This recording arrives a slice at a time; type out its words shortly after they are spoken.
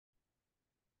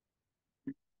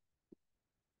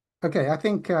Okay, I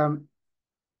think an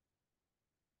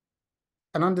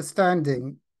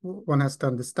understanding one has to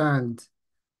understand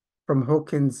from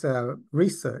Hawkins'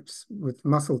 research with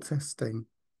muscle testing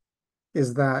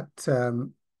is that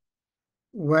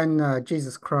when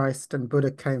Jesus Christ and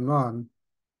Buddha came on,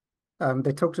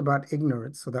 they talked about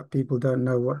ignorance, so that people don't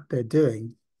know what they're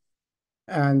doing,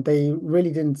 and they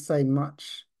really didn't say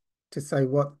much to say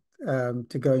what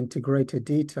to go into greater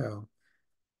detail.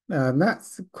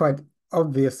 That's quite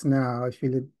obvious now if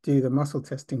you do the muscle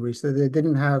testing research.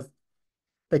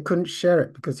 They couldn't share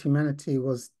it because humanity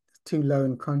was too low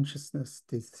in consciousness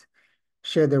to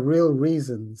share the real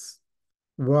reasons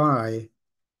why,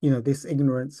 this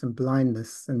ignorance and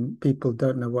blindness and people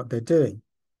don't know what they're doing.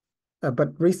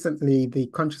 But recently, the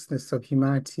consciousness of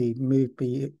humanity moved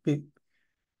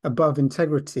above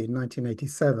integrity in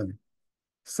 1987.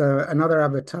 So another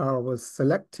avatar was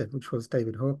selected, which was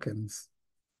David Hawkins.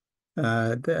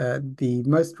 The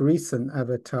most recent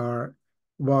avatar,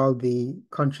 while the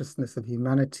consciousness of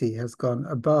humanity has gone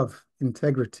above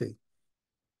integrity.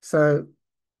 So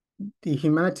the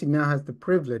humanity now has the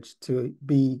privilege to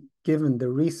be given the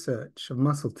research of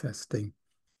muscle testing,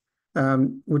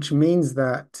 which means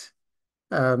that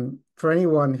for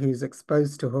anyone who's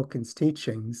exposed to Hawkins'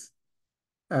 teachings,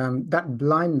 that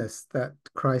blindness that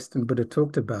Christ and Buddha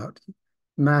talked about,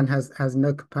 man has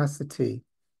no capacity.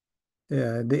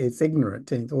 It's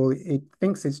ignorant, and it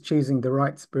thinks it's choosing the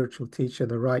right spiritual teacher,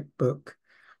 the right book,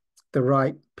 the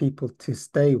right people to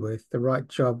stay with, the right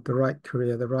job, the right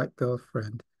career, the right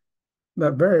girlfriend.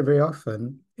 But very, very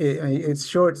often, it's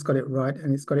sure it's got it right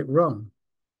and it's got it wrong.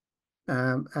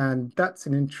 And that's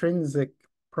an intrinsic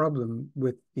problem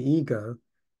with the ego,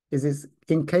 is it's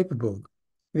incapable.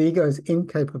 The ego is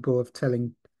incapable of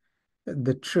telling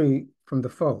the true from the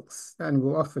false and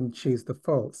will often choose the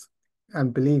false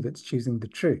and believe it's choosing the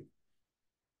true.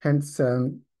 Hence,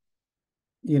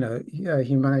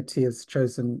 humanity has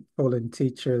chosen fallen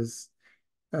teachers,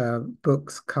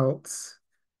 books, cults,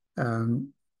 um,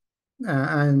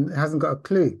 and hasn't got a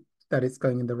clue that it's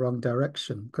going in the wrong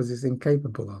direction because it's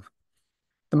incapable of.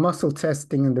 The muscle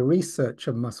testing and the research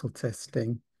of muscle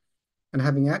testing and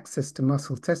having access to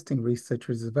muscle testing research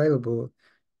is available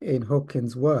in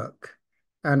Hawkins' work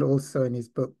and also in his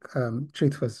book,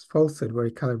 Truth vs. Falsehood, where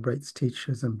he calibrates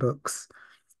teachers and books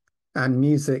and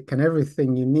music and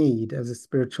everything you need as a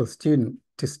spiritual student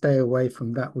to stay away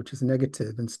from that which is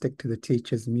negative and stick to the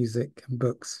teachers, music, and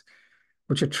books,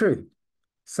 which are true.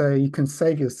 So you can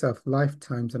save yourself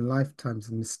lifetimes and lifetimes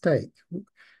of mistake,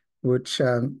 which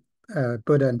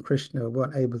Buddha and Krishna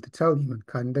weren't able to tell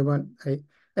humankind. They weren't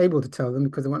able to tell them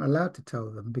because they weren't allowed to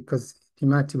tell them because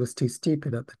humanity was too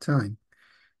stupid at the time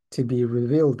to be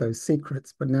revealed those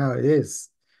secrets. But now it is.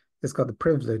 It's got the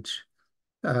privilege,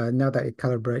 now that it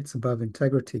calibrates above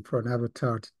integrity, for an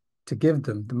avatar to give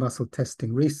them the muscle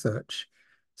testing research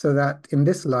so that in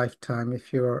this lifetime,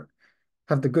 if you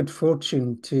have the good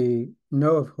fortune to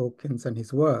know of Hawkins and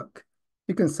his work,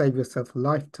 you can save yourself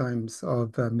lifetimes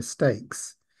of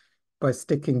mistakes by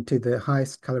sticking to the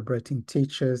highest calibrating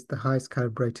teachers, the highest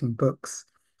calibrating books,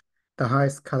 the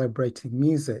highest calibrating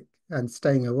music, and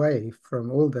staying away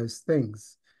from all those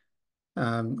things,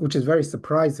 which is very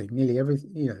surprising. Nearly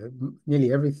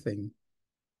everything.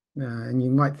 And you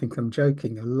might think I'm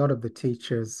joking. A lot of the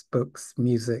teachers, books,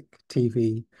 music,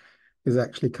 TV is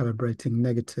actually calibrating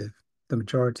negative, the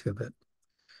majority of it.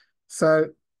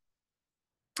 So,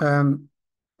 um,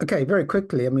 okay, very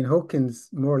quickly, I mean, Hawkins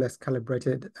more or less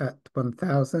calibrated at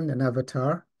 1000 an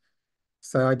avatar.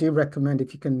 So I do recommend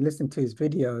if you can listen to his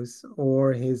videos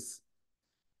or his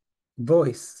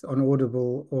voice on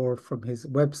Audible or from his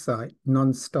website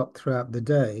non-stop throughout the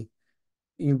day,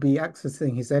 you'll be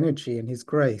accessing his energy and his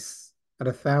grace at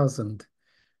 1000.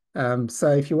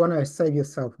 So if you want to save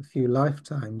yourself a few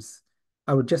lifetimes,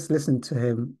 I would just listen to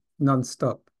him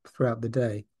non-stop throughout the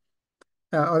day.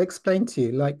 I'll explain to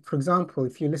you, like, for example,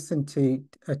 if you listen to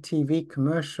a TV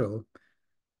commercial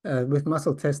with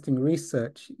muscle testing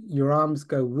research, your arms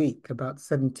go weak about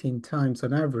 17 times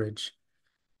on average,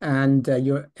 and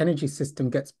your energy system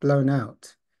gets blown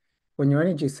out. When your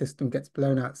energy system gets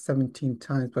blown out 17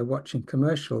 times by watching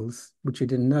commercials, which you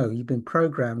didn't know, you've been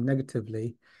programmed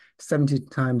negatively, 17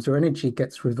 times your energy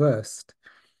gets reversed.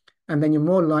 And then you're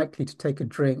more likely to take a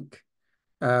drink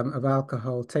of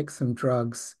alcohol, take some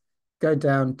drugs, go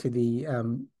down to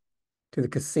the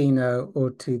casino or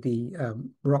to the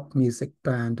rock music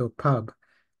band or pub,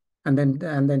 and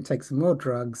then take some more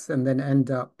drugs, and then end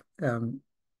up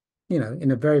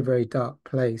in a very, very dark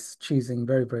place, choosing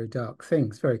very, very dark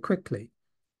things very quickly.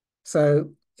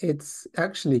 So it's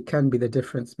actually can be the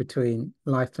difference between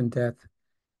life and death,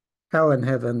 hell and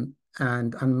heaven,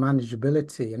 and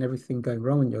unmanageability and everything going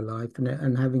wrong in your life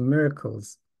and having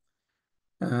miracles.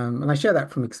 And I share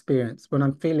that from experience. When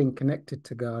I'm feeling connected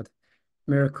to God,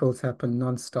 miracles happen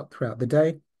non-stop throughout the day.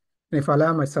 And if I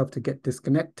allow myself to get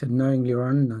disconnected, knowingly or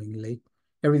unknowingly,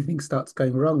 everything starts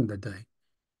going wrong in the day.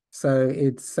 So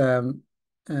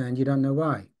and you don't know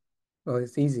why. Well,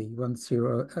 it's easy once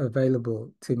you're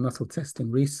available to muscle testing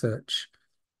research.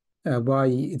 Why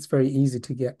it's very easy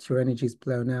to get your energies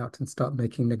blown out and start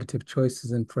making negative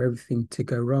choices and for everything to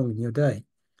go wrong in your day.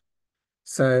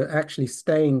 So actually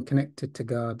staying connected to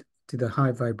God, to the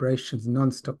high vibrations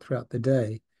nonstop throughout the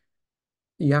day,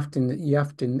 you have to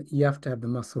have the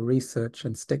muscle research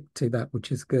and stick to that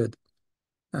which is good.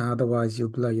 Otherwise, you'll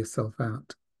blow yourself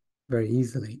out very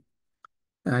easily.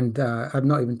 And I've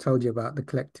not even told you about the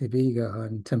collective ego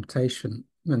and temptation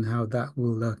and how that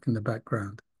will lurk in the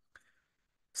background.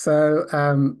 So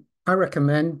I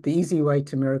recommend the easy way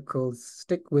to miracles: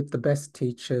 stick with the best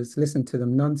teachers, listen to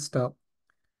them nonstop,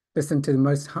 listen to the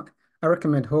most. I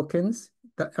recommend Hawkins.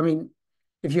 I mean,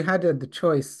 if you had the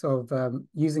choice of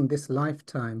using this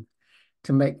lifetime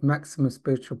to make maximum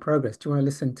spiritual progress, do you want to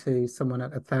listen to someone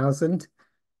at 1,000,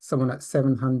 someone at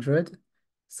 700,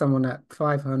 someone at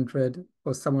 500,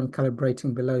 or someone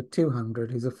calibrating below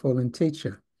 200 who's a fallen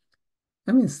teacher?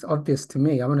 I mean, it's obvious to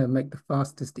me. I want to make the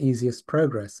fastest, easiest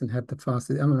progress and have the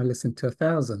fastest. I'm going to listen to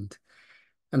 1,000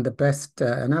 and the best,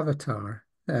 an avatar,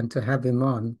 and to have him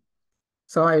on.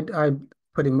 So I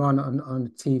put him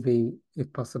on TV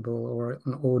if possible, or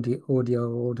on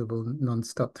audio audible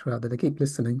non-stop throughout the day. Keep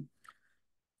listening.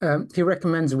 He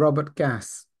recommends Robert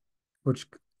Gass, which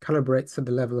calibrates at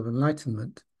the level of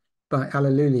enlightenment, by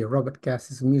Alleluia. Robert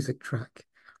Gass is a music track.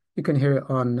 You can hear it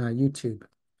on YouTube.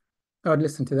 I'd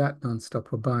listen to that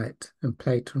non-stop or buy it and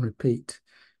play it and repeat.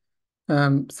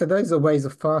 So those are ways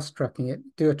of fast tracking it.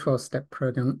 Do a 12-step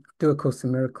program, do a Course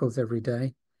in Miracles every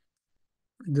day.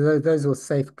 Those will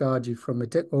safeguard you from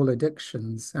all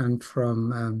addictions and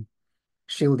from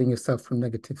shielding yourself from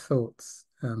negative thoughts.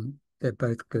 They're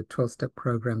both good 12-step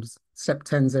programs. Step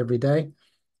 10s every day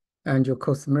and your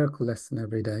Course in Miracle lesson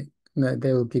every day.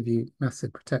 They will give you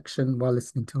massive protection while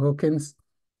listening to Hawkins.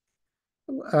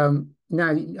 Now,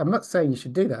 I'm not saying you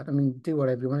should do that. I mean, do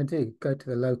whatever you want to do. Go to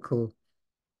the local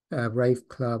rave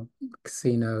club,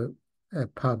 casino,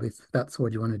 pub, if that's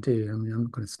what you want to do. I mean, I'm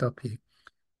not going to stop you.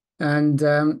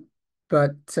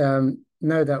 But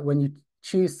know that when you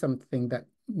choose something that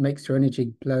makes your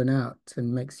energy blown out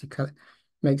and makes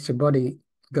your body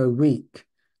go weak,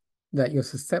 that you're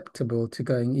susceptible to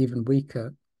going even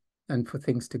weaker and for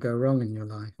things to go wrong in your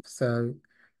life. So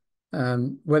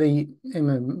man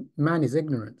is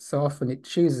ignorant, so often it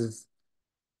chooses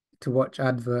to watch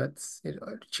adverts, it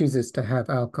chooses to have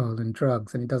alcohol and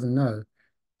drugs, and it doesn't know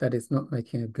that it's not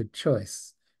making a good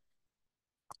choice.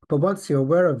 But once you're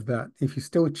aware of that, if you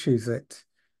still choose it,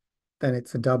 then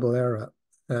it's a double error,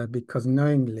 because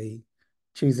knowingly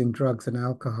choosing drugs and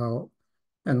alcohol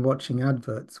and watching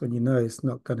adverts when you know it's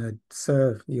not going to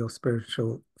serve your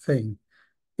spiritual thing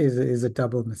is a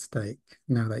double mistake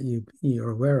now that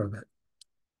you're aware of it.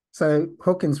 So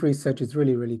Hawkins' research is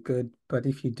really, really good, but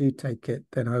if you do take it,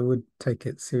 then I would take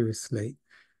it seriously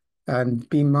and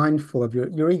be mindful of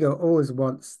your ego always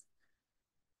wants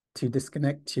to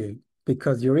disconnect you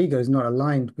because your ego is not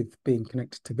aligned with being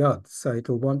connected to God. So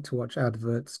it'll want to watch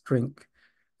adverts, drink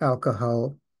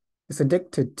alcohol. It's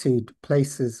addicted to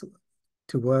places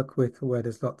to work with where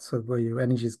there's lots of where your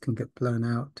energies can get blown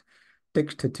out.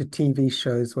 Addicted to TV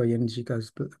shows where your energy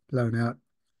goes blown out.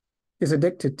 Is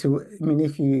addicted to, I mean,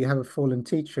 if you have a fallen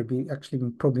teacher, be actually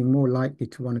probably more likely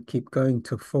to want to keep going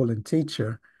to a fallen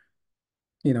teacher.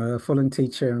 You know, a fallen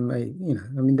teacher may,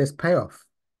 I mean, there's payoff.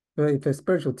 But if a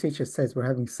spiritual teacher says we're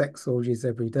having sex orgies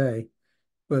every day,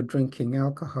 we're drinking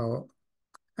alcohol,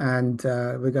 and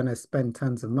we're going to spend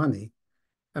tons of money.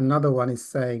 Another one is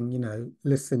saying,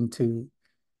 listen to,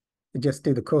 just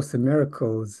do the Course in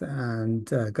Miracles and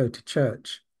go to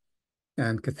church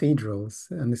and cathedrals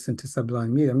and listen to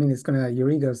sublime music. I mean, your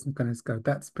ego's going to go,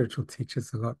 that spiritual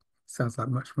teacher's sounds like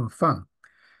much more fun.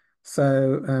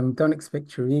 So don't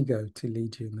expect your ego to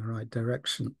lead you in the right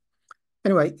direction.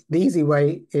 Anyway, the easy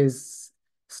way is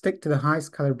stick to the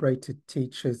highest calibrated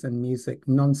teachers and music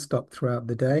non-stop throughout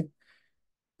the day.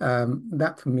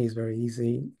 That for me is very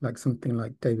easy, like something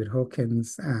like David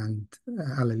Hawkins and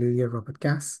Alleluia, Robert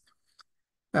Gass.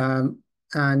 And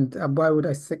why would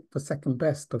I stick for second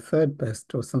best or third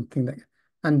best or something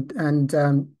and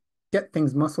get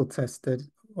things muscle tested,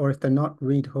 or if they're not,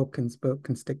 read Hawkins' book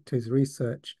and stick to his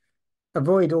research.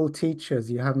 Avoid all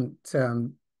teachers you haven't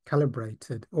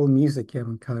calibrated, all music you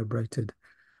haven't calibrated.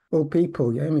 all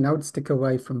people. Yeah, I mean, I would stick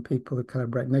away from people who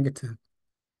calibrate negative.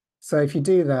 So if you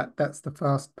do that, that's the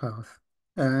fast path.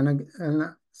 And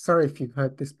sorry if you've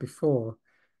heard this before.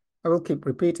 I will keep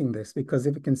repeating this because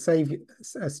if it can save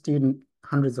a student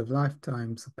hundreds of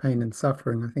lifetimes of pain and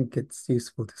suffering, I think it's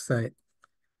useful to say it.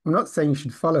 I'm not saying you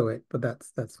should follow it, but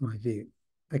that's my view.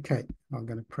 Okay, I'm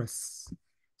going to press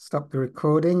stop the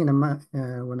recording in a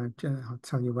when I'll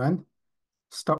tell you when. Stop.